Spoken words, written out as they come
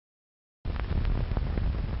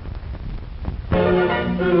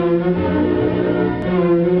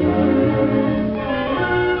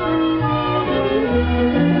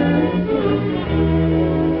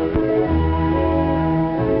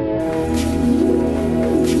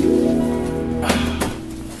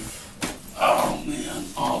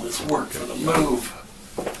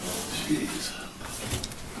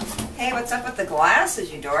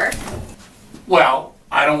glasses, you dork. Well,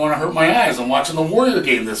 I don't want to hurt my eyes. I'm watching the Warrior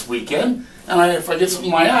game this weekend, and if I get something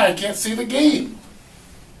in my eye, I can't see the game.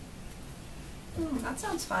 That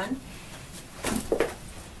sounds fun.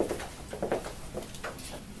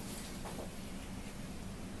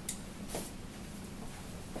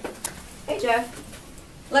 Hey, Jeff.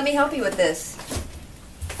 Let me help you with this.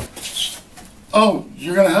 Oh,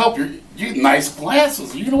 you're going to help. You nice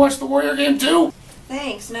glasses. Are you going to watch the Warrior game too?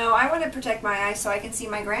 Thanks. No, I want to protect my eyes so I can see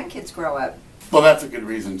my grandkids grow up. Well, that's a good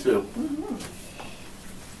reason too.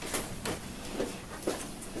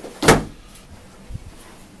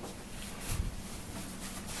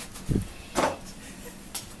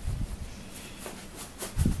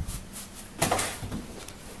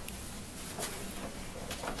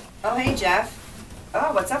 Oh, hey, Jeff.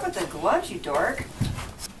 Oh, what's up with the gloves, you dork?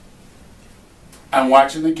 I'm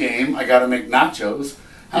watching the game. I got to make nachos.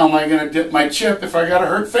 How am I going to dip my chip if I got a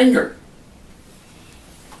hurt finger?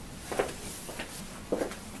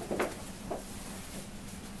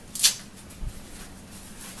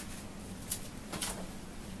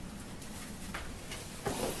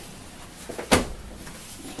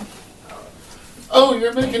 Oh,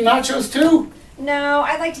 you're making nachos too? No,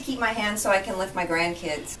 I like to keep my hands so I can lift my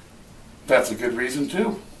grandkids. That's a good reason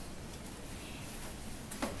too.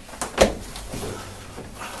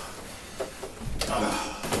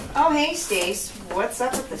 Oh, hey, Stace. What's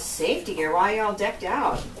up with the safety gear? Why are you all decked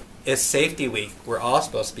out? It's safety week. We're all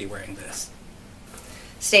supposed to be wearing this.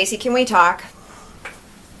 Stacy, can we talk?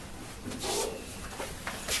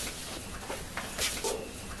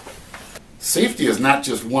 Safety is not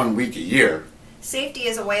just 1 week a year. Safety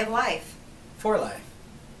is a way of life. For life.